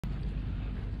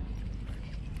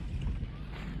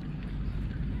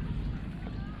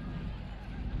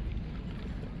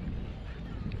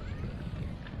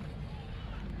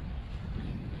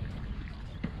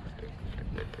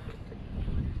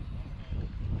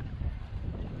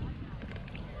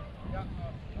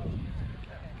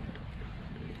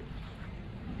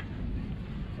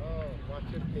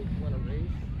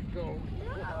go.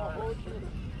 I'll hold you.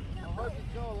 I'll hold you,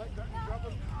 Joe. Let me drop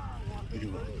him. 이리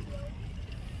와.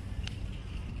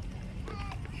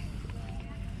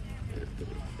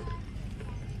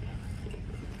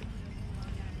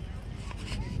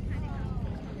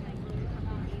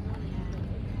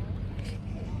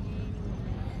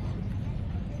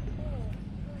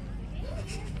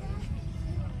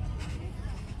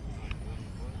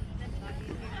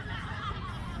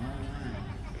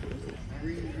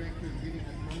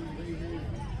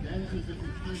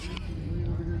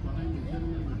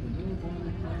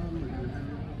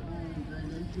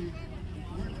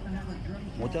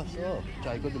 모자 써.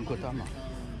 자, 이거 좀 그거 담아.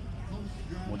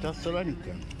 모자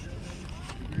써라니까.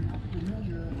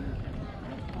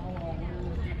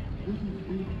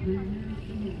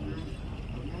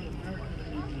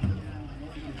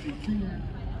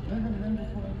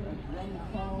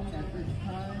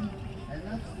 And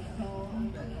that's the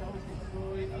song that tells the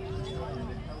story of the song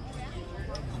that tells the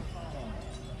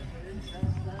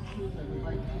dancers that would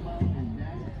like to come out and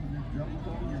dance to this drum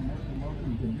song, you're more than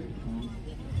welcome to do so.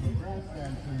 For brass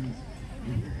dancers,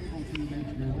 if you're able to make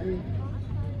your way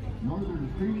northern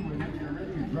free whenever you're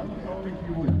ready, a drum song if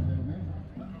you would, gentlemen.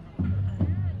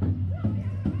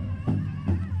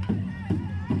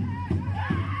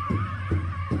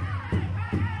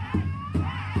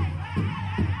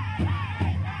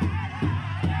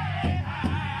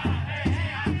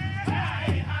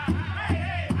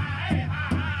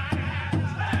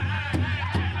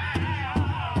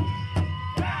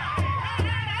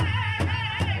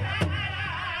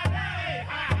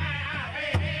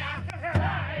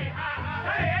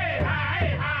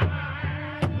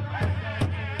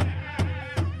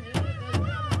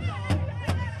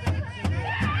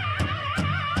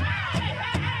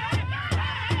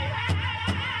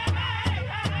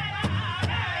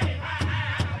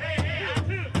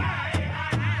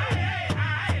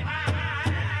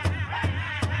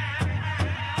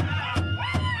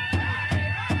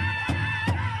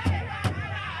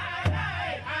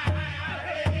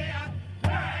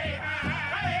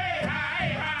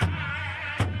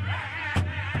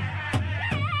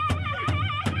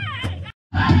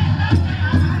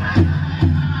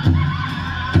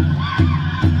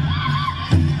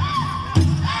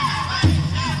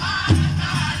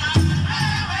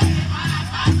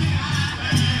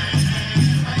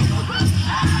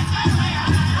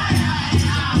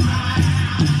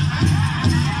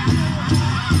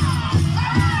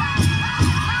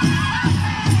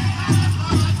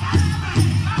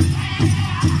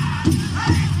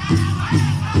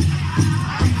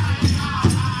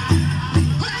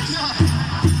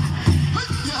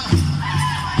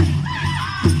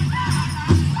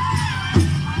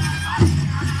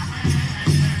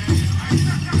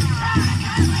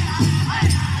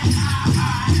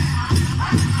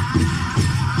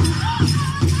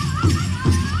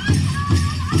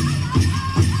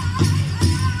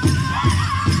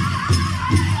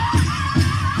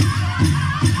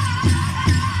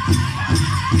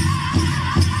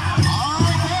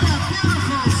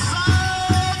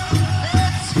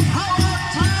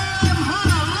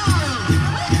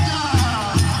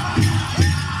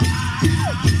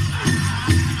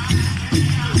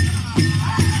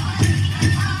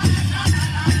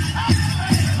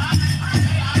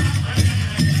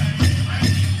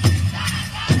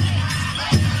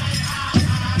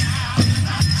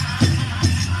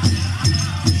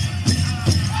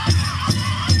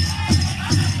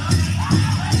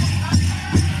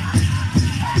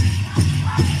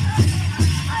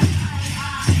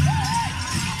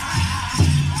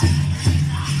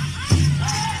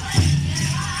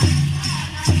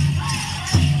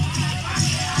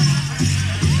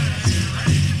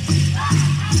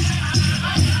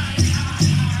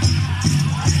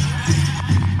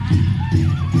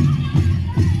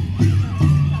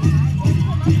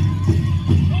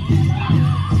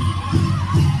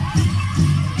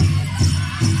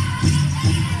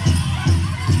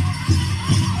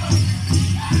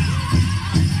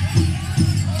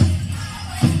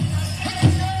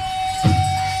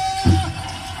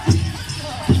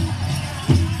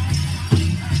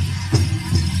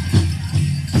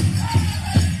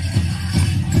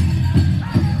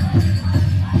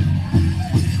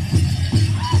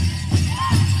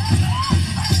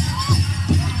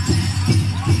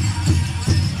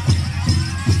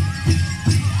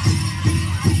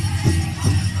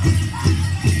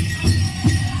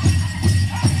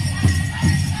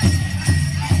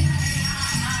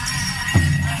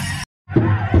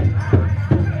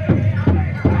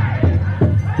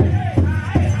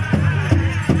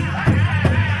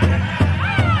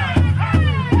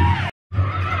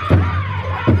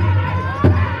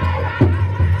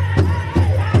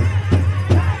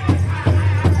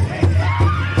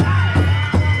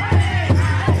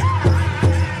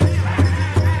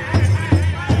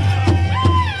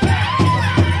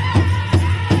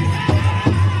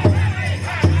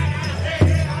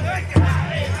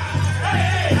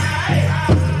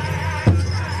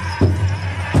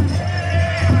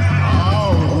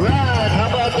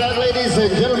 ladies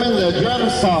and gentlemen, the drum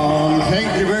song.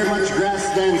 Thank you very much, grass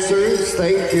dancers.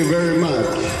 Thank you very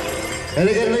much. And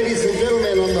again, ladies and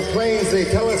gentlemen, on the plains, they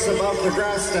tell us about the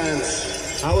grass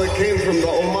dance, how it came from the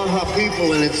Omaha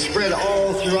people and it spread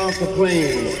all throughout the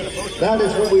plains. That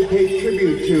is what we pay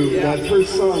tribute to. That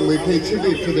first song, we pay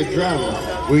tribute to the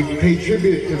drum. We pay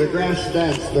tribute to the grass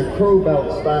dance, the crow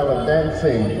belt style of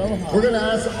dancing. We're going to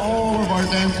ask all of our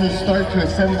dancers start to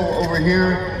assemble over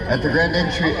here at the grand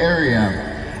entry area.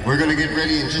 We're going to get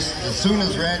ready, and just as soon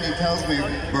as Randy tells me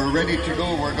we're ready to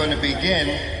go, we're going to begin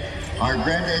our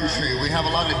grand entry. We have a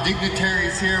lot of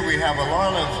dignitaries here. We have a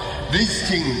lot of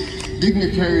visiting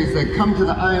dignitaries that come to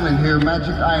the island here,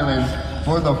 Magic Island,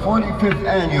 for the 45th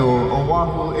annual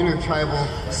Oahu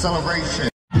Intertribal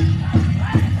Celebration.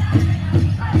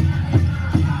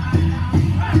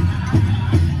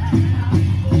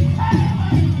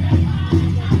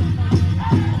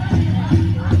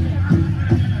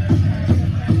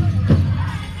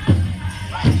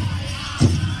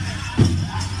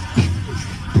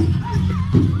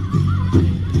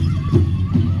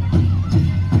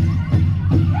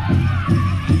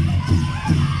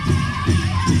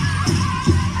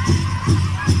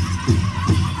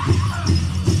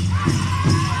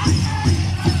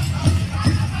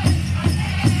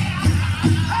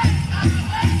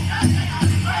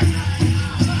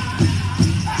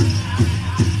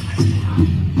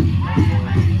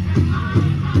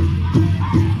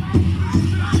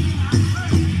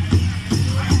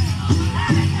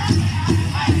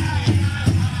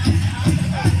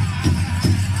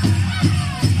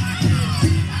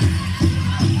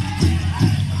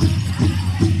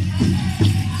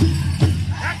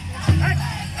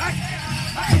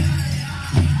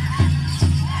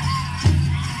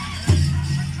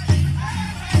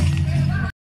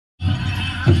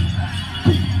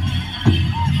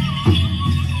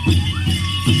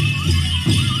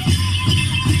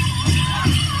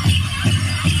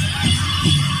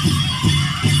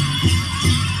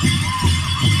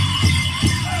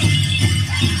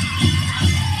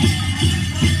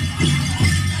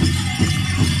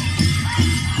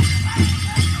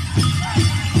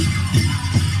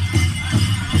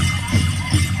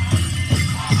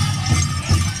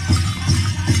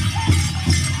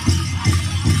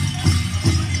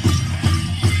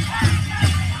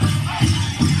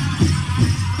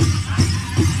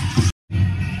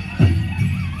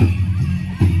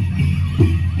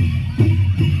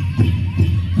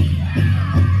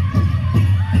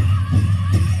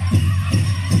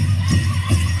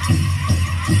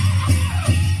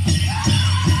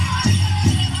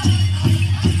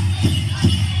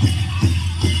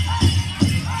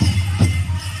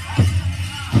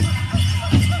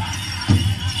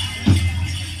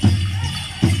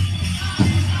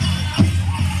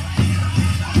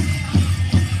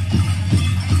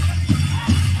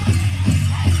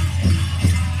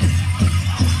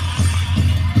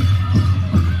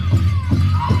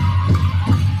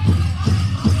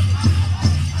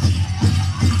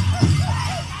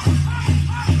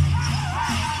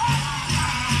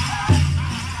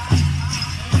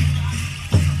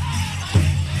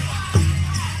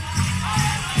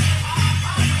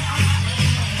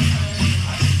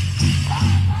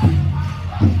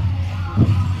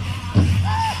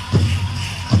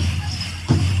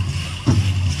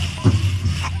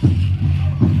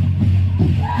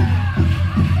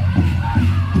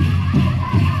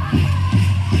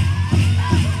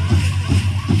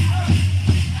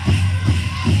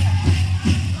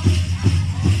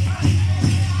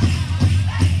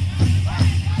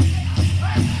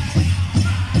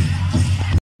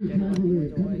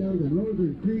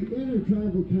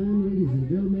 Intertribal time, ladies and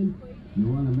gentlemen. You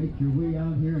want to make your way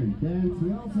out here and dance.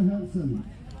 We also have some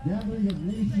gathering of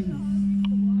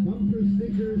nations bumper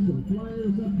stickers, some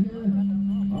flyers up here.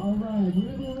 All right,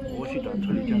 we're ready for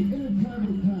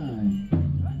Intertribal time.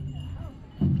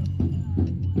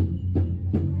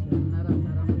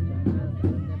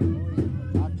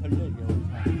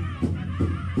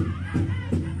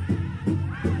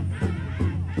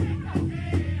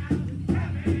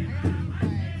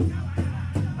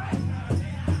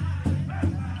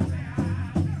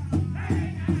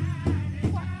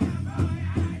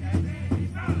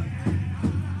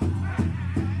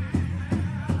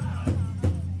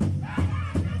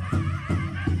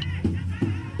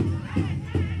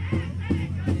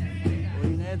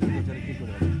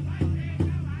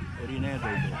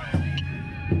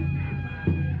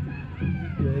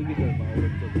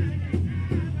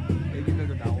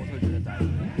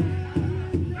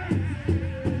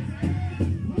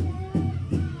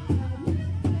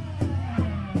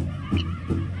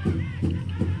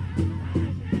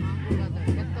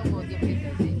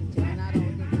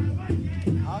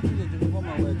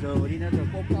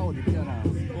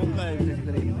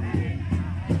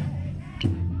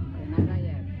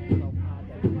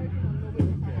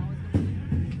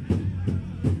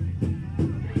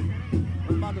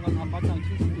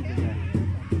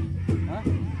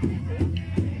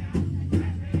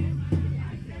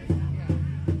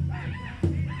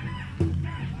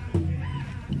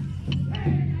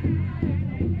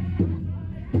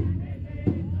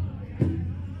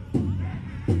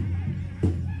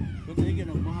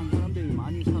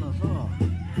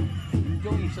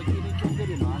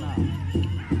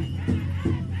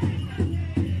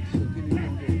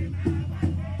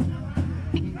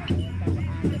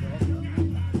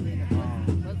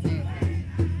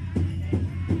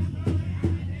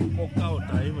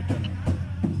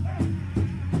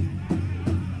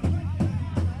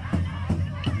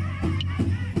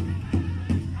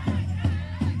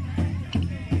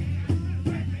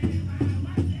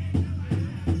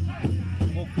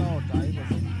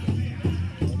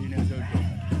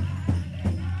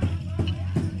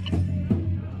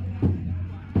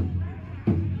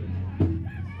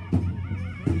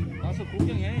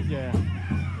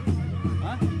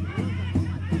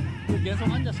 계속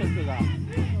앉았을 거가. 아유,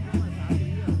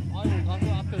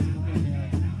 가서 앞에서 구경해.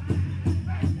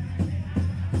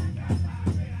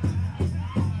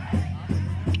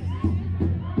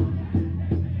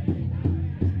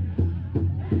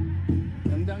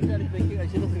 명당자리 뺏기가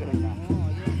싫어서 그런가?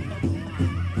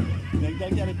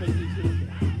 명당자리 뺏기 싫어서.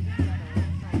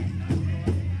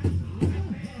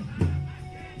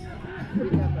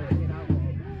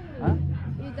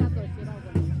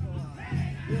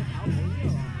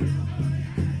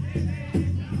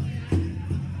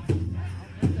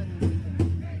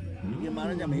 이게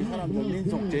말하자면 이 사람들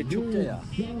민속 대축제야.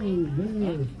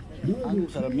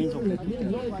 한국 사람 민속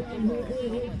대축제.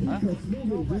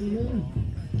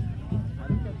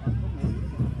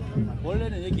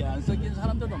 원래는 여기 안 섞인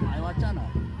사람들도 많이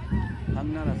왔잖아. 각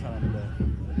나라 사람들.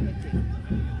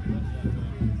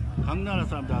 각 나라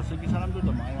사람들 안 섞인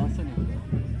사람들도 많이 왔으니까.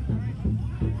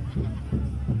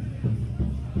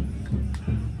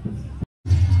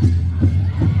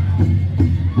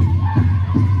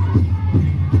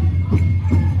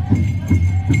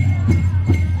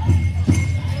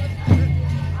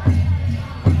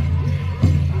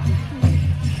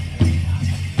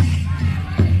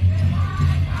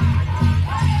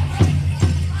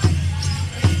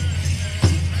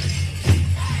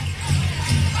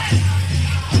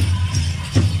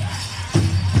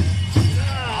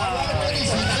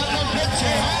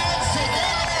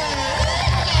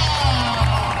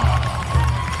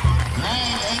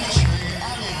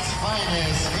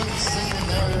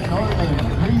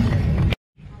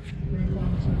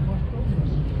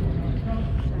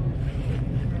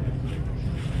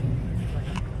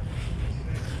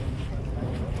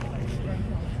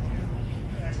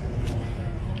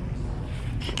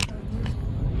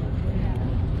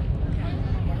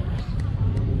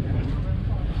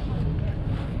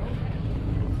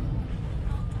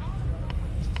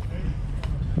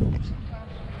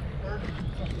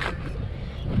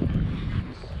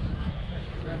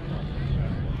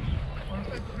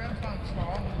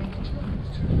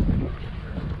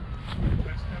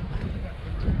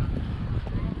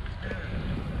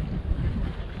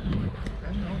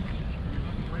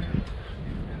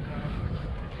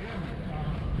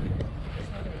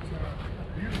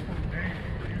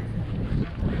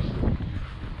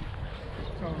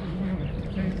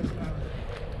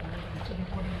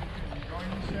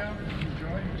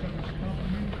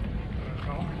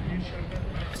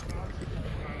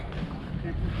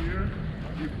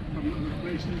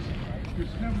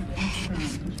 Just have a good time.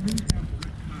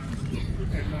 Just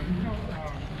really have a good time.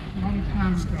 And a lot of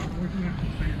times, we're going to have to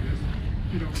say this,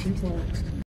 people.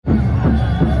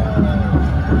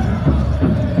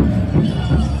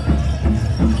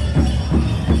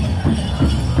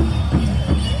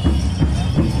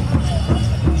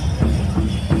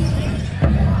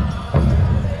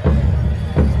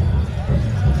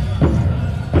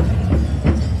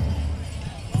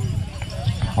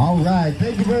 All right,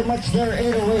 thank you very much there,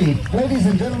 808. Ladies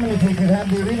and gentlemen, if you could have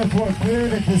the arena floor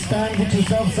cleared at this time, get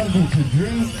yourself something to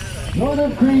drink.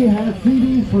 Northern Cree has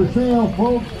CDs for sale,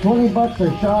 folks, $20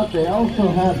 a shot. They also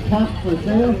have caps for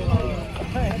sale.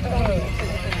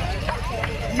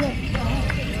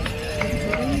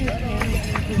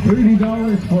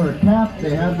 $30 for a cap.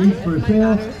 They have these for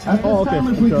sale. At this time,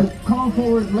 if we could call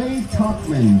forward Lay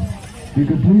Tuckman. You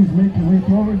could please make your way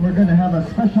forward. We're going to have a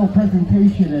special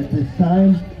presentation at this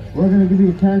time. We're going to give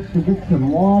you a chance to get some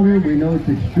water. We know it's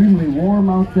extremely warm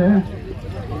out there.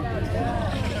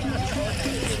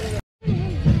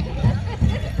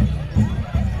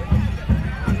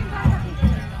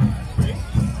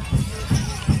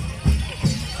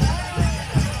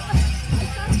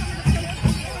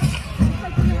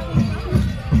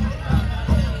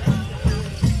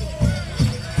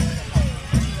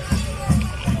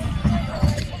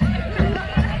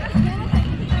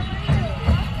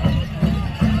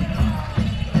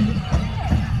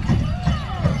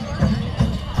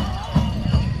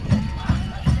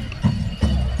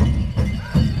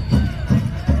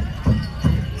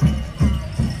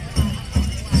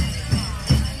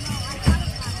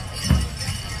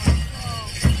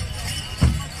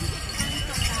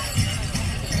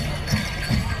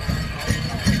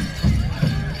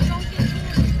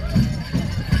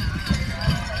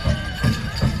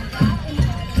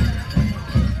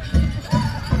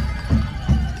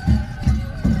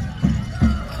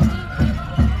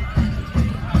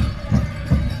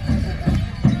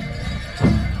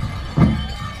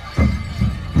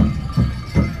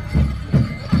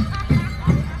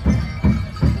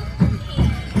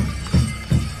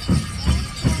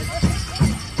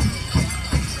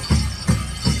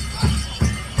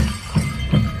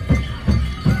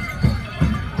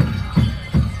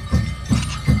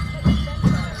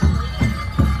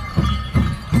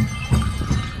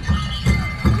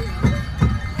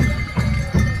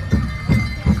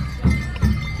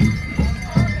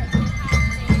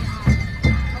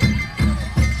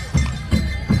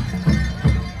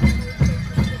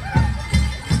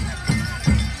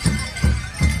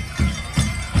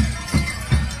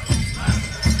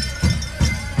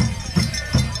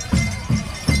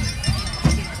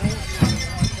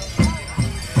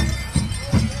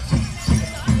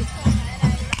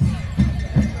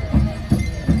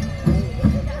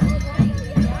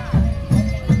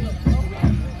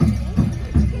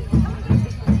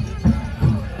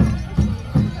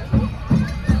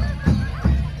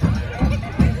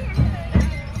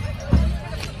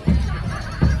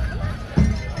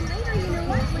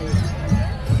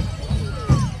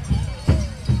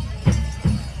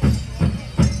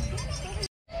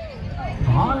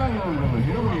 Honolulu.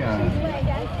 Here we are.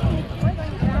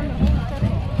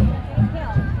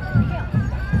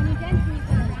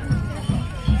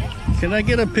 Can I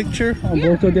get a picture on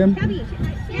both of them?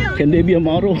 Can they be a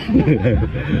model?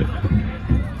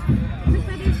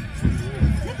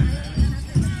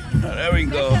 There we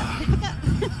go.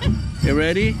 You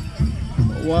ready?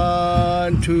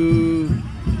 1, 2.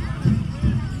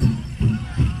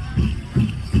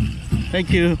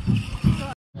 Thank you.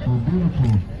 So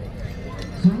beautiful.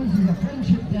 So this is a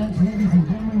friendship dance, ladies and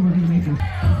gentlemen. We're going to make a...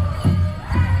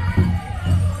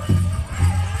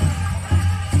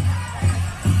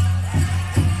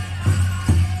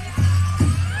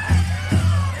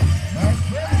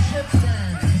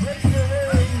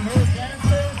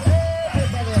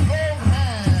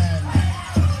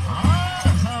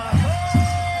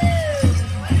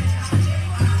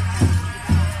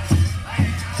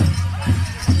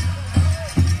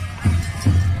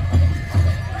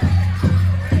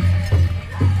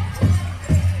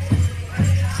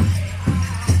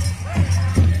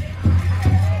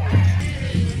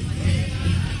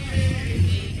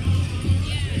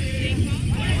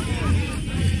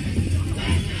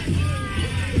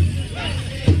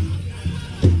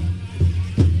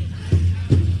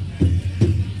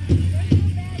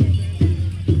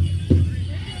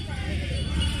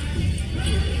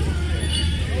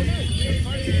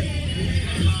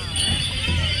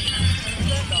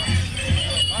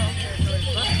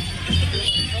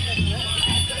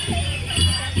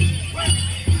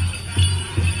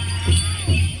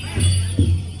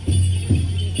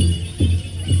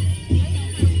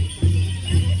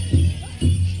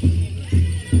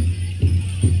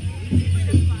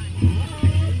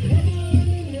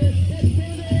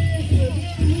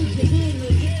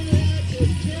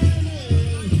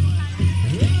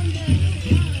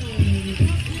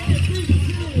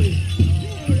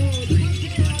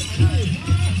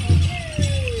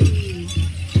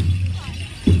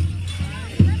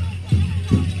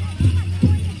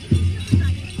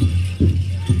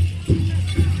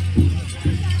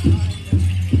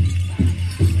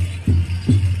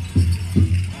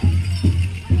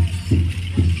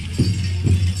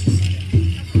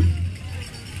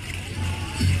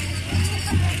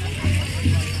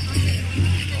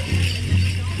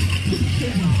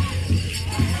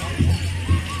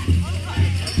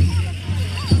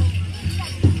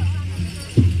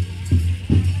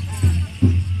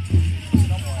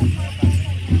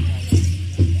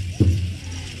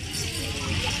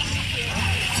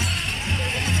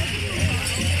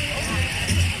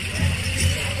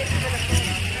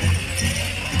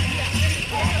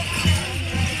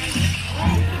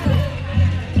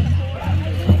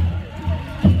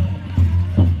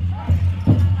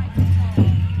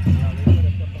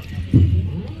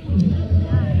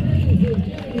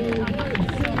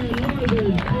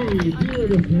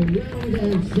 Beautiful round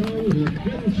and song, the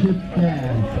friendship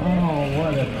dance. Oh,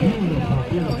 what a beautiful,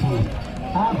 beautiful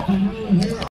afternoon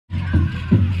here.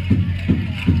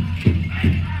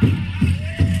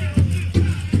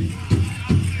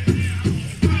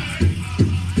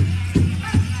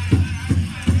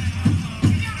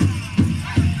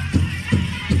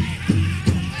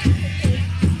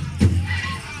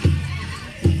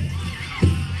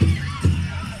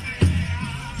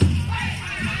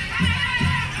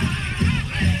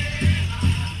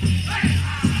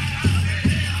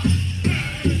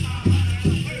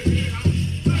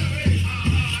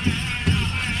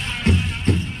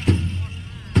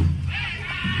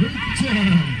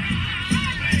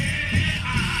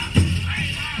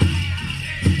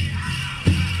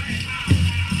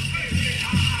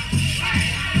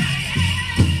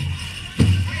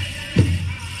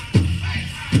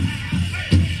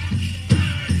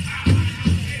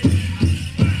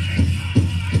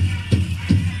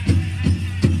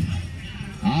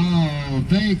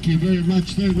 Thank you very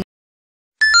much.